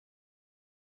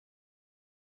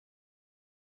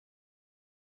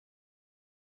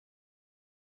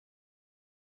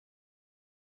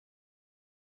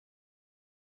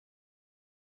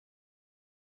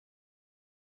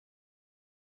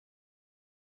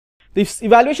This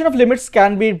evaluation of limits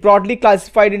can be broadly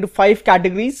classified into 5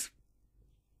 categories.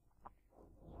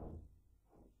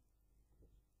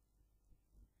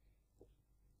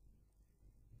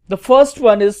 The first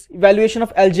one is evaluation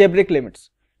of algebraic limits,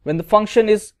 when the function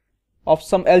is of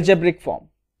some algebraic form.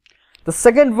 The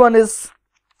second one is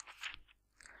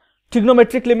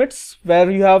trigonometric limits, where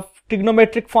you have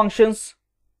trigonometric functions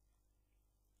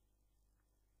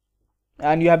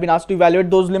and you have been asked to evaluate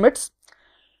those limits.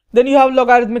 Then you have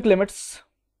logarithmic limits.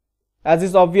 As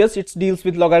is obvious, it deals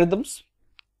with logarithms.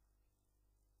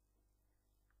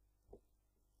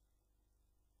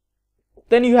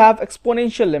 Then you have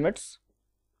exponential limits.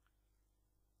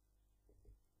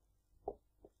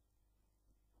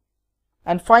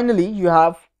 And finally, you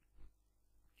have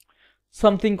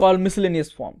something called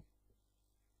miscellaneous form.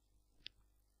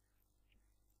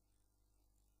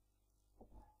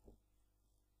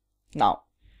 Now,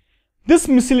 this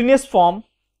miscellaneous form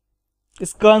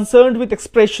is concerned with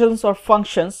expressions or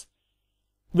functions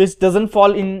which doesn't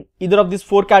fall in either of these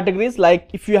 4 categories. Like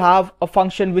if you have a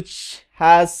function which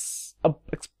has a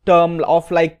term of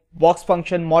like box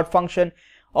function, mod function,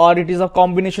 or it is a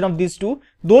combination of these two,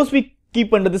 those we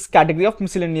keep under this category of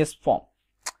miscellaneous form.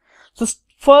 So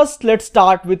first, let's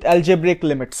start with algebraic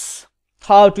limits.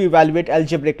 How to evaluate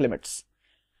algebraic limits.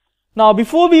 Now,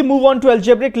 before we move on to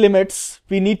algebraic limits,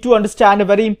 we need to understand a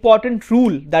very important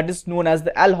rule that is known as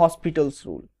the LHospitals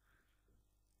Rule.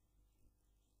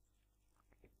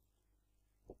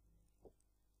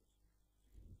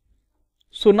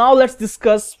 So now let's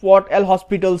discuss what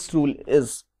LHospitals Rule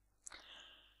is.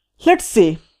 Let's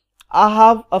say I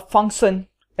have a function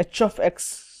h of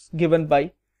x given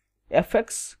by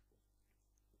fx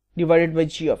divided by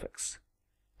g of x,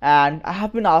 and I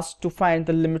have been asked to find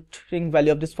the limiting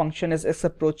value of this function as x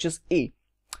approaches a.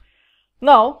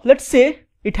 Now let's say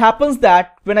it happens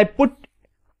that when I put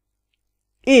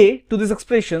a to these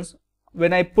expressions,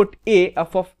 when I put a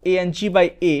f of a and g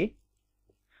by a,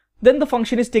 then the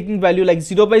function is taking value like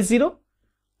 0 by 0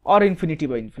 or infinity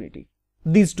by infinity,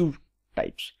 these two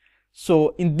types.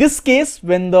 So in this case,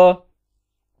 when the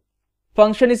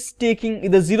function is taking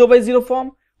either 0 by 0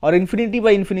 form or infinity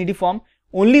by infinity form,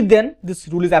 only then this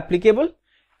rule is applicable.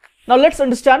 Now let's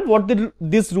understand what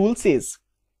this rule says.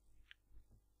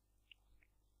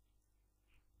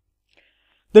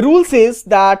 The rule says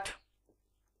that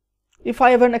if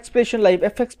I have an expression like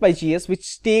fx by gs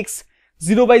which takes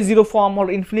 0 by 0 form or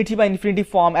infinity by infinity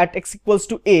form at x equals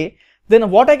to a, then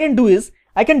what I can do is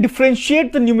I can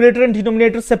differentiate the numerator and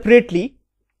denominator separately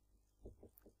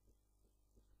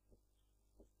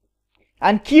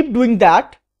and keep doing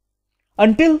that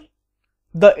until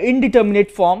the indeterminate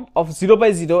form of 0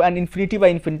 by 0 and infinity by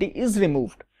infinity is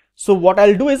removed. So what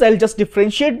I'll do is I'll just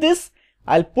differentiate this,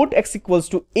 I'll put x equals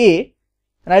to a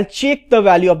and I'll check the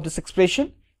value of this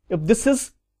expression. If this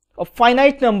is a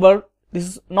finite number, this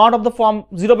is not of the form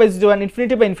 0 by 0 and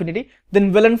infinity by infinity,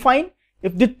 then well and fine.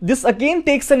 If this again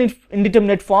takes an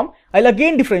indeterminate form, I'll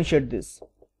again differentiate this.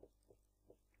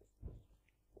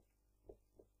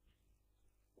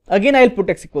 Again I'll put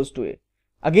x equals to a.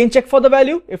 Again check for the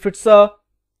value. If it's a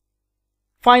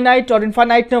finite or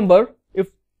infinite number,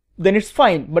 then it's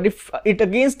fine. But if it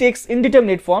again takes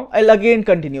indeterminate form, I'll again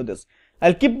continue this.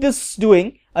 I'll keep this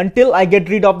doing until I get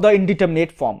rid of the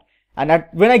indeterminate form. And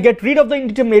when I get rid of the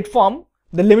indeterminate form,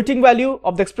 the limiting value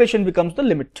of the expression becomes the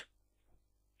limit.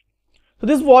 So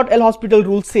this is what LHospital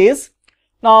rule says.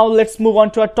 Now let's move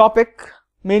on to our topic,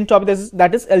 main topic,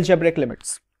 that is algebraic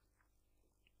limits.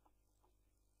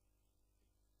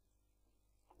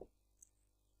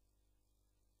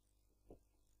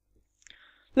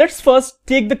 Let's first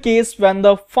take the case when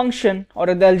the function or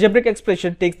the algebraic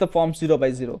expression takes the form 0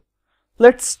 by 0.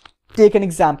 Let's take an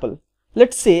example.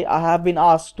 Let's say I have been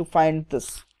asked to find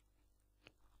this.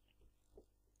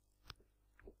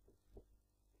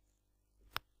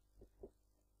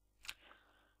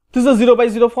 This is a 0 by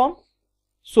 0 form.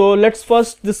 So let's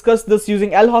first discuss this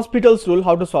using LHospitals rule,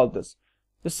 how to solve this.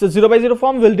 This is a 0 by 0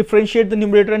 form. We'll differentiate the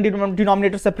numerator and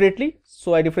denominator separately.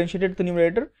 So I differentiated the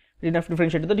numerator, didn't have to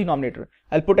differentiate the denominator.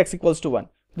 I'll put x equals to 1.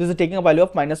 This is taking a value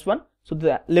of -1. So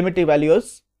the limit value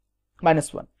is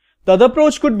 -1. The other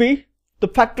approach could be the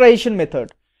factorization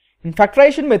method. In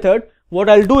factorization method, what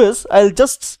I'll do is I'll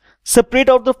just separate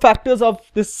out the factors of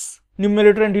this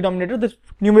numerator and denominator. The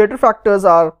numerator factors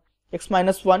are x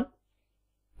minus 1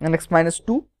 and x minus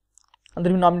 2, and the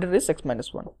denominator is x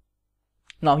minus 1.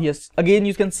 Now yes, again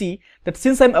you can see that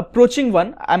since I'm approaching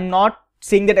 1, I'm not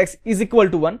saying that x is equal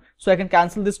to 1, so I can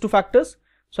cancel these two factors,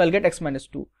 so I'll get x minus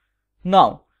 2.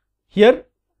 Now here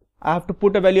I have to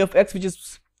put a value of x which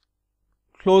is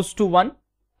close to 1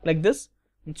 like this.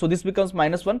 So this becomes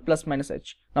minus 1 plus minus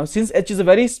h. Now since h is a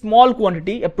very small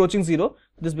quantity approaching 0,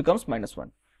 this becomes minus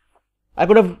 1. I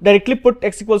could have directly put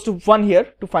x equals to 1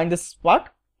 here to find this part.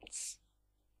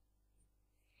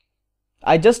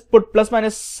 I just put plus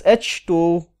minus h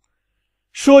to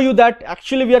show you that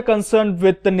actually we are concerned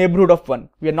with the neighborhood of 1.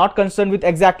 We are not concerned with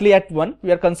exactly at 1,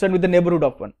 we are concerned with the neighborhood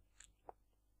of 1.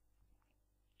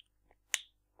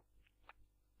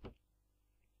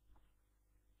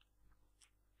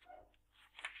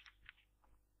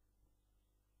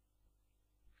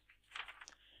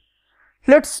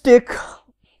 Let's take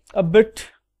a bit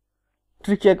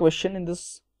trickier question in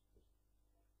this.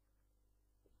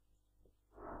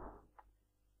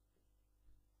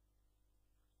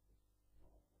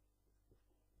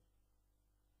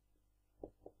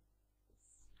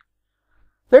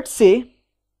 Let's say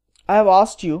I have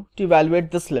asked you to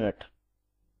evaluate this limit.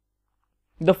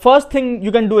 The first thing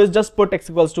you can do is just put x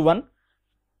equals to 1.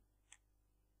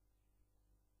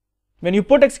 When you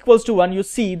put x equals to 1, you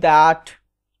see that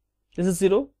this is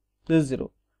 0, this is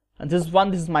 0, and this is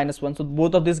 1, this is minus 1. So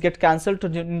both of these get cancelled. So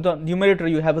in the numerator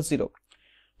you have a 0.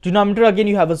 Denominator again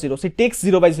you have a 0. So it takes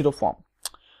 0 by 0 form.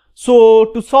 So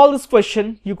to solve this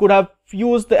question, you could have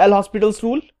used the LHospitals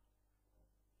rule.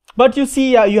 But you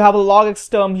see, you have a log x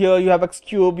term here, you have x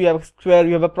cube, you have x square,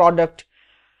 you have a product.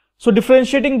 So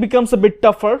differentiating becomes a bit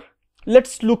tougher.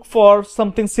 Let's look for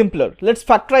something simpler. Let's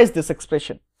factorize this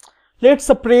expression. Let's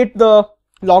separate the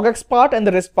log x part and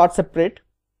the rest part separate.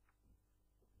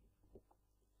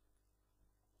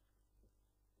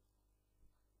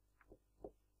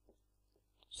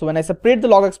 So when I separate the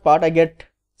log x part, I get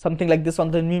something like this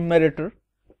on the numerator,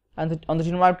 and on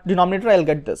the denominator I'll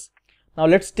get this. Now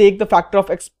let's take the factor of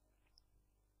x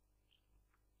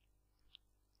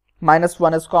minus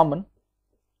 1 as common.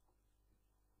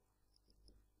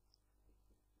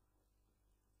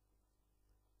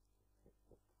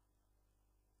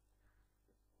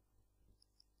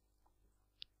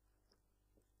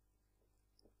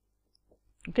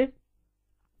 Okay,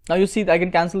 now you see that I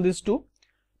can cancel these two.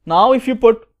 Now if you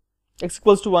put x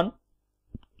equals to 1,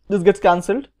 this gets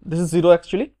cancelled, this is 0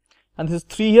 actually, and this is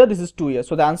 3 here, this is 2 here.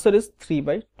 So the answer is 3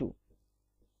 by 2.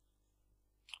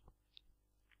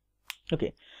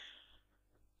 Okay,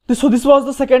 so this was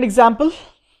the second example.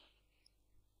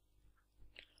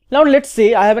 Now let's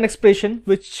say I have an expression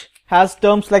which has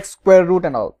terms like square root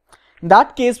and all. In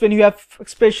that case, when you have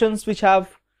expressions which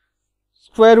have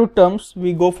square root terms,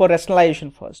 we go for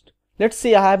rationalization first. Let's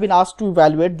say I have been asked to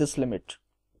evaluate this limit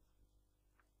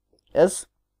as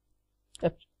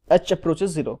h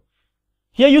approaches 0.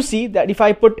 Here you see that if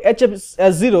I put h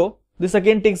as 0, this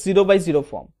again takes 0 by 0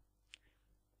 form.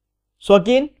 So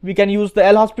again we can use the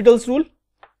LHospitals rule,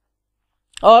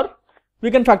 or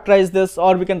we can factorize this,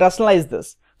 or we can rationalize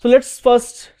this. So let's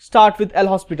first start with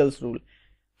LHospitals rule.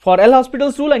 For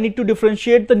LHospitals rule, I need to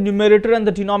differentiate the numerator and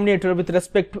the denominator with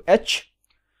respect to h.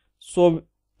 So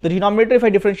the denominator, if I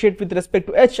differentiate with respect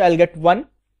to h, I'll get 1,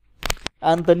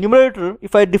 and the numerator,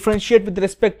 if I differentiate with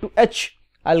respect to h,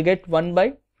 I'll get 1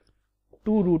 by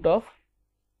 2 root of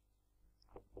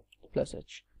plus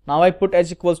h. Now I put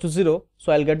h equals to 0,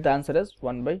 so I'll get the answer as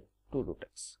 1 by 2 root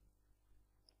x.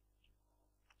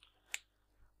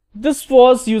 This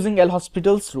was using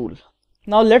LHospitals rule.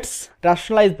 Now let's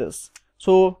rationalize this,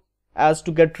 so as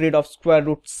to get rid of square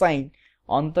root sign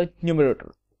on the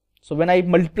numerator. So when I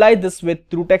multiply this with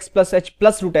root x plus h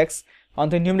plus root x, on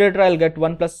the numerator I'll get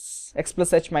 1 plus x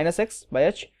plus h minus x by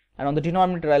h, and on the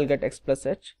denominator I'll get x plus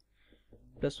h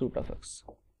plus root of x.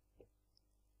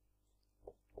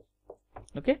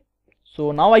 Okay,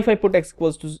 so now if I put h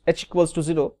equals to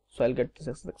 0, so I'll get this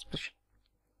expression.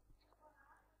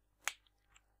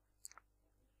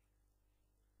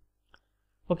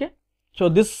 Okay, so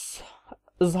this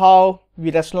is how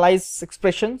we rationalize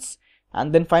expressions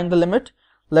and then find the limit.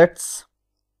 Let's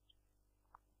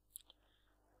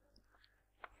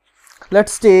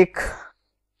take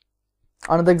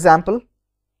another example,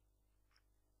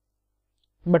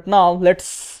 but now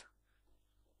let's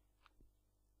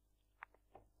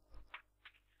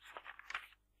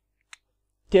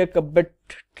take a bit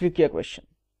trickier question.